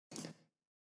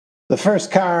The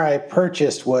first car I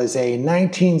purchased was a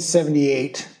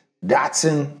 1978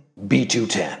 Datsun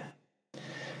B210.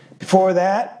 Before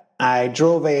that, I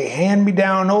drove a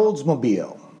hand-me-down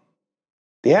Oldsmobile.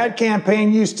 The ad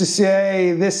campaign used to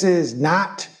say, "This is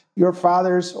not your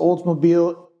father's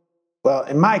Oldsmobile." Well,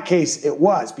 in my case, it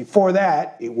was. Before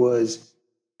that, it was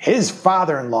his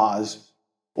father-in-law's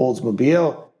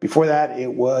Oldsmobile. Before that,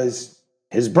 it was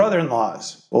his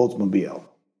brother-in-law's Oldsmobile.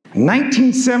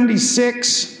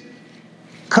 1976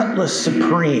 Cutlass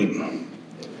Supreme.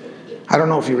 I don't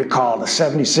know if you recall the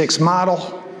 76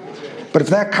 model, but if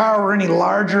that car were any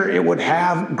larger, it would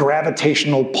have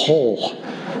gravitational pull.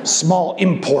 Small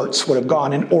imports would have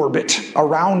gone in orbit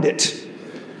around it.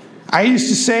 I used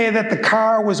to say that the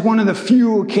car was one of the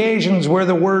few occasions where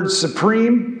the word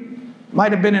supreme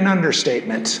might have been an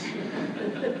understatement.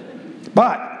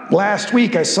 But last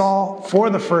week I saw for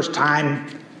the first time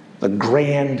the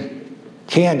Grand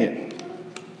Canyon.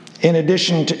 In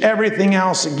addition to everything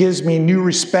else, it gives me new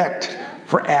respect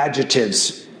for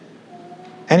adjectives.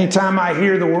 Anytime I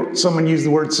hear someone use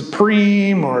the word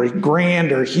supreme or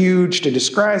grand or huge to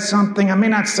describe something, I may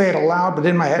not say it aloud, but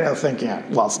in my head I'll think, yeah,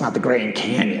 well, it's not the Grand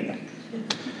Canyon.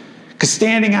 Because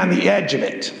standing on the edge of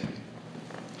it,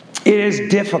 it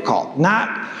is difficult.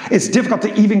 It's difficult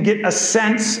to even get a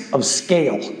sense of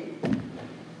scale.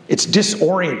 It's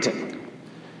disorienting.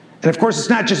 And of course, it's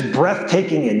not just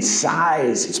breathtaking in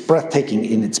size, it's breathtaking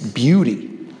in its beauty.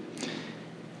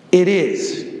 It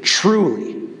is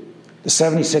truly the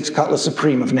 76 Cutlass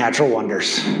Supreme of natural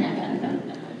wonders.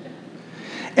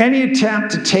 Any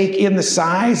attempt to take in the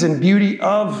size and beauty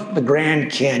of the Grand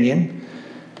Canyon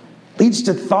leads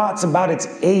to thoughts about its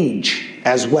age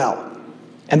as well.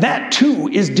 And that too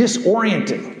is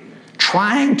disorienting.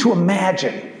 Trying to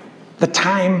imagine the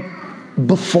time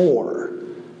before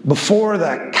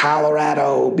the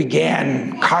Colorado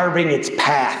began carving its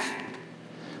path.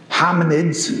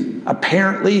 Hominids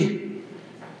apparently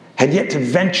had yet to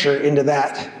venture into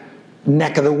that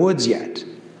neck of the woods yet.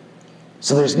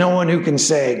 So there's no one who can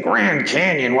say, Grand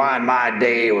Canyon, why in my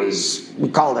day we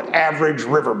called it average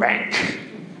riverbank.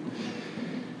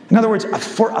 In other words,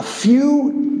 for a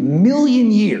few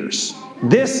million years,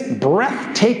 this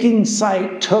breathtaking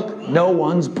sight took no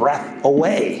one's breath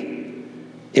away.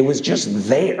 It was just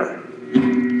there.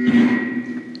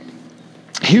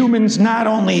 Humans not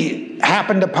only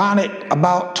happened upon it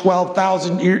about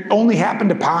 12,000 years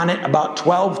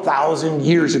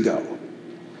ago.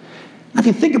 Now, if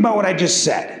you think about what I just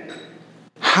said,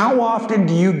 how often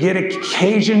do you get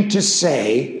occasion to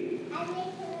say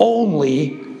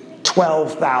only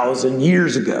 12,000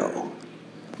 years ago?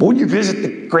 But when you visit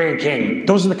the Grand Canyon,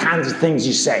 those are the kinds of things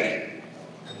you say.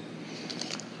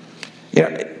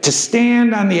 To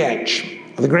stand on the edge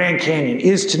of the Grand Canyon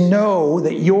is to know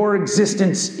that your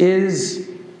existence is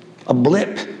a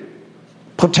blip,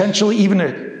 potentially even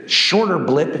a shorter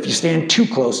blip if you stand too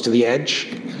close to the edge.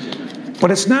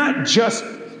 But it's not just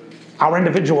our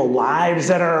individual lives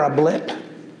that are a blip.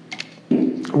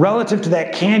 Relative to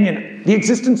that canyon, the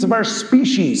existence of our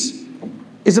species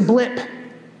is a blip.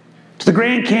 To the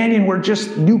Grand Canyon, we're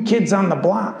just new kids on the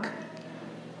block.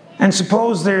 And I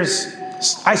suppose there's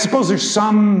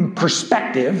some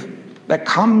perspective that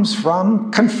comes from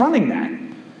confronting that.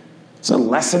 It's a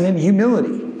lesson in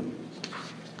humility.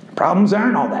 Problems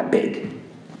aren't all that big.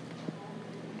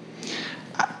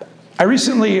 I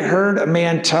recently heard a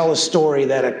man tell a story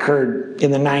that occurred in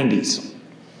the 90s.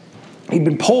 He'd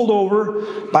been pulled over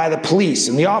by the police,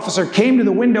 and the officer came to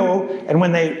the window, and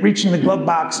when they reached in the glove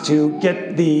box to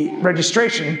get the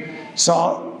registration,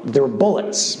 saw there were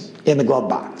bullets in the glove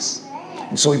box.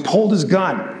 And so he pulled his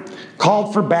gun,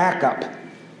 called for backup,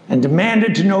 and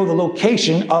demanded to know the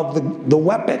location of the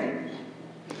weapon.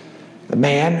 The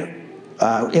man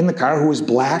in the car, who was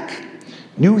black,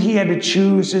 knew he had to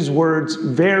choose his words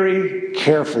very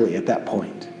carefully at that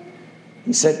point.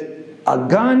 He said, "A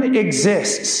gun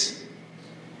exists.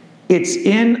 It's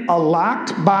in a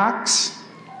locked box.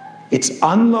 It's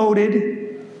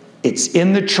unloaded. It's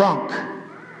in the trunk."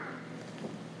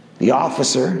 The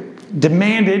officer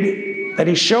demanded that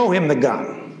he show him the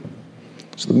gun.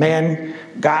 So the man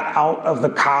got out of the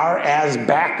car as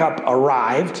backup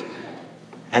arrived,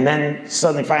 and then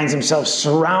suddenly finds himself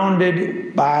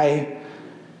surrounded by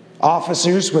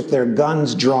officers with their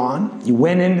guns drawn. He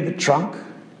went into the trunk,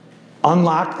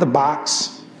 unlocked the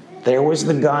box. There was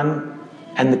the gun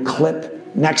and the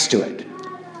clip next to it.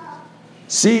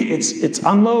 "See, it's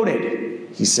unloaded,"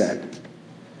 he said.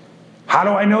 "How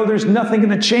do I know there's nothing in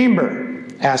the chamber?"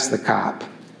 asked the cop.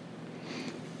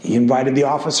 He invited the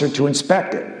officer to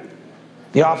inspect it.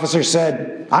 The officer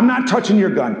said, "I'm not touching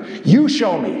your gun. You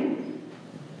show me."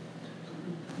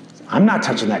 I'm not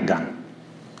touching that gun,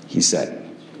 he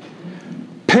said.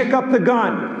 Pick up the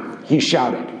gun, he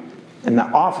shouted. And the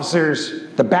officers,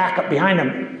 the backup behind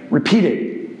him,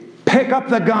 repeated, pick up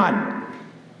the gun.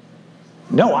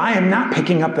 No, I am not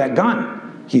picking up that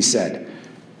gun, he said.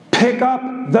 Pick up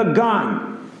the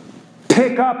gun.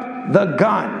 Pick up the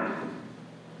gun.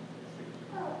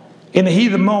 In the heat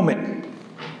of the moment,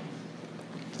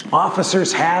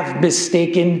 officers have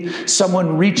mistaken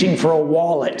someone reaching for a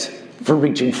wallet for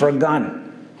reaching for a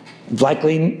gun. You've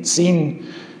likely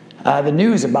seen the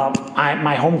news about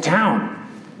my hometown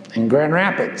in Grand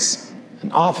Rapids.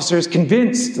 An officer is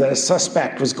convinced that a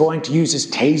suspect was going to use his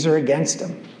taser against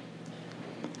him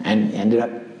and ended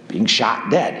up being shot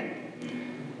dead.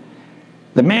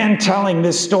 The man telling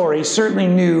this story certainly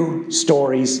knew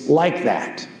stories like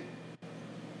that.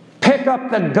 Pick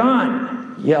up the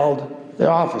gun, yelled the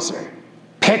officer.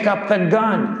 Pick up the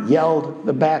gun, yelled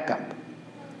the backup.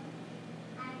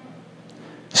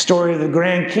 The story of the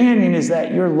Grand Canyon is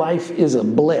that your life is a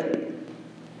blip.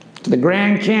 To the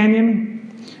Grand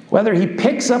Canyon, whether he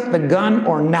picks up the gun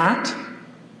or not,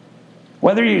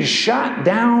 whether he's shot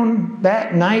down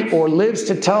that night or lives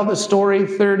to tell the story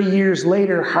 30 years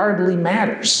later hardly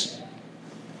matters.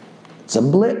 It's a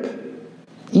blip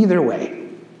either way.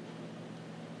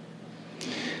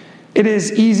 It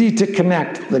is easy to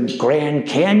connect the Grand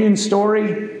Canyon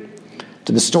story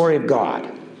to the story of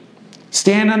God.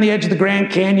 Stand on the edge of the Grand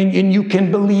Canyon and you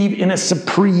can believe in a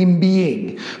supreme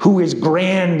being who is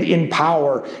grand in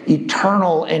power,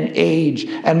 eternal in age,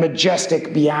 and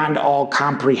majestic beyond all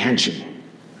comprehension.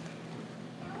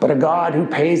 But a God who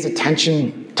pays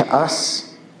attention to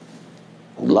us,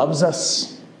 who loves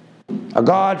us, a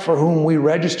God for whom we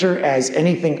register as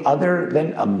anything other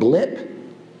than a blip,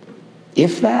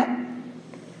 if that.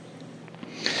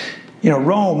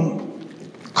 Rome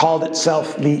called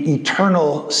itself the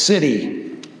Eternal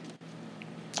City,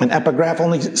 an epigraph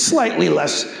only slightly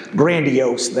less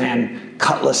grandiose than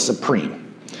Cutlass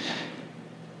Supreme.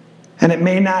 And it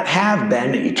may not have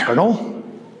been eternal,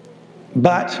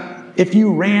 but if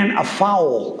you ran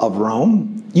afoul of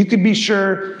Rome, you could be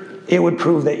sure it would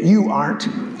prove that you aren't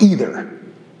either.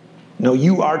 No,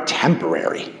 you are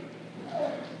temporary.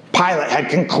 Pilate had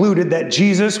concluded that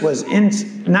Jesus was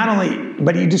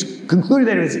but he just concluded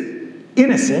that he was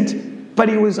innocent, but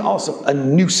he was also a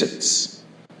nuisance.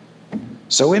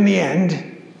 So in the end,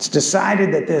 it's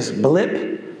decided that this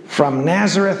blip from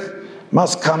Nazareth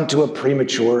must come to a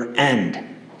premature end.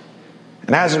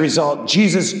 And as a result,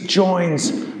 Jesus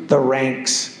joins the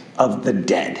ranks of the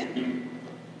dead.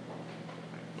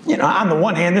 On the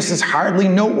one hand, this is hardly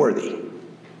noteworthy.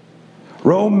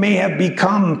 Rome may have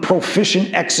become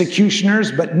proficient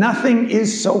executioners, but nothing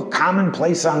is so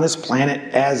commonplace on this planet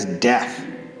as death.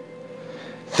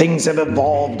 Things have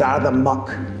evolved out of the muck,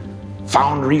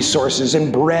 found resources,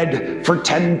 and bred for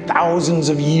 10,000s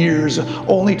of years,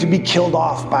 only to be killed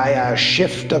off by a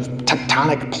shift of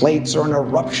tectonic plates or an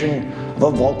eruption of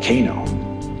a volcano.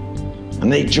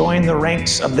 And they join the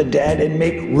ranks of the dead and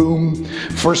make room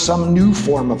for some new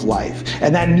form of life.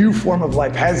 And that new form of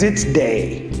life has its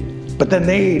day, but then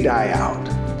they die out.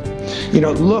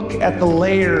 Look at the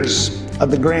layers of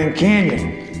the Grand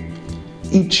Canyon.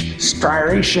 Each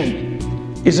striation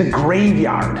is a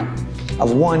graveyard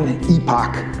of one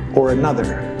epoch or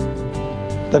another.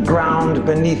 The ground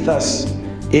beneath us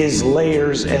is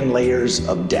layers and layers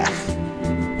of death.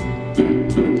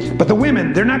 But the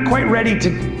women, they're not quite ready to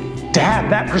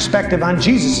have that perspective on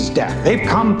Jesus' death. They've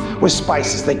come with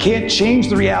spices. They can't change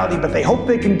the reality, but they hope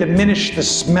they can diminish the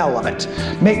smell of it,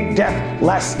 make death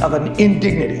less of an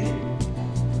indignity.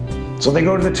 So they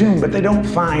go to the tomb, but they don't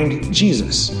find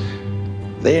Jesus.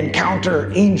 They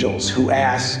encounter angels who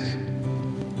ask,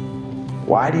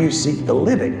 "Why do you seek the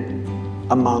living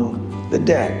among the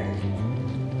dead?"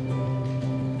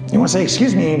 You want to say,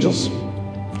 "Excuse me, angels,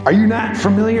 are you not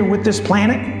familiar with this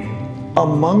planet?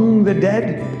 Among the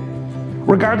dead?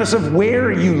 Regardless of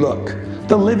where you look,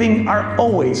 the living are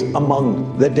always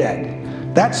among the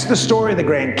dead." That's the story the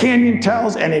Grand Canyon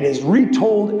tells, and it is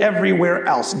retold everywhere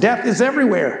else. Death is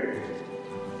everywhere.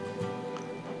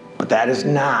 But that is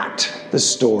not the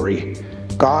story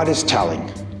God is telling.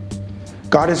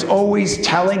 God is always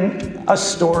telling a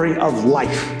story of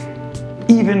life,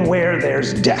 even where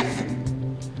there's death.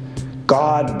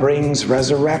 God brings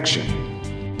resurrection.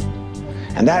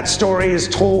 And that story is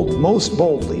told most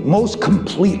boldly, most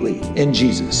completely in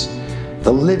Jesus,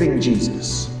 the living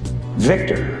Jesus,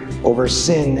 victor over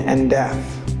sin and death.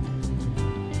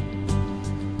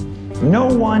 No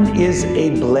one is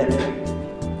a blip,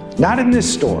 not in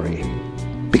this story,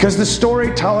 because the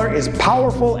storyteller is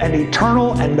powerful and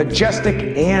eternal and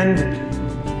majestic and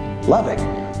loving.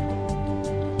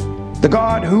 The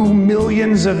God who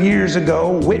millions of years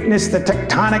ago witnessed the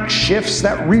tectonic shifts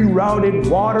that rerouted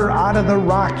water out of the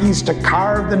Rockies to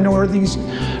carve the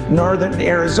northern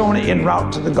Arizona en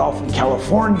route to the Gulf of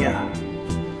California.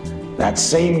 That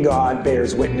same God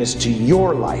bears witness to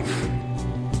your life,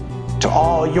 to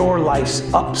all your life's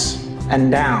ups and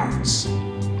downs.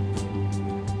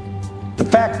 The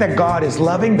fact that God is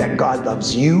loving, that God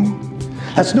loves you,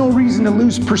 that's no reason to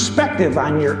lose perspective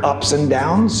on your ups and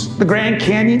downs. The Grand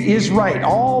Canyon is right.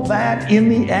 All that in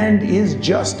the end is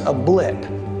just a blip.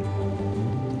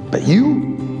 But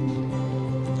you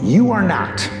are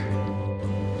not.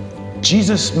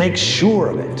 Jesus makes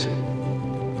sure of it.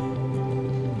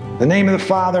 In the name of the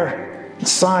Father, the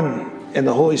Son, and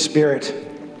the Holy Spirit,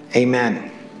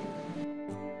 amen.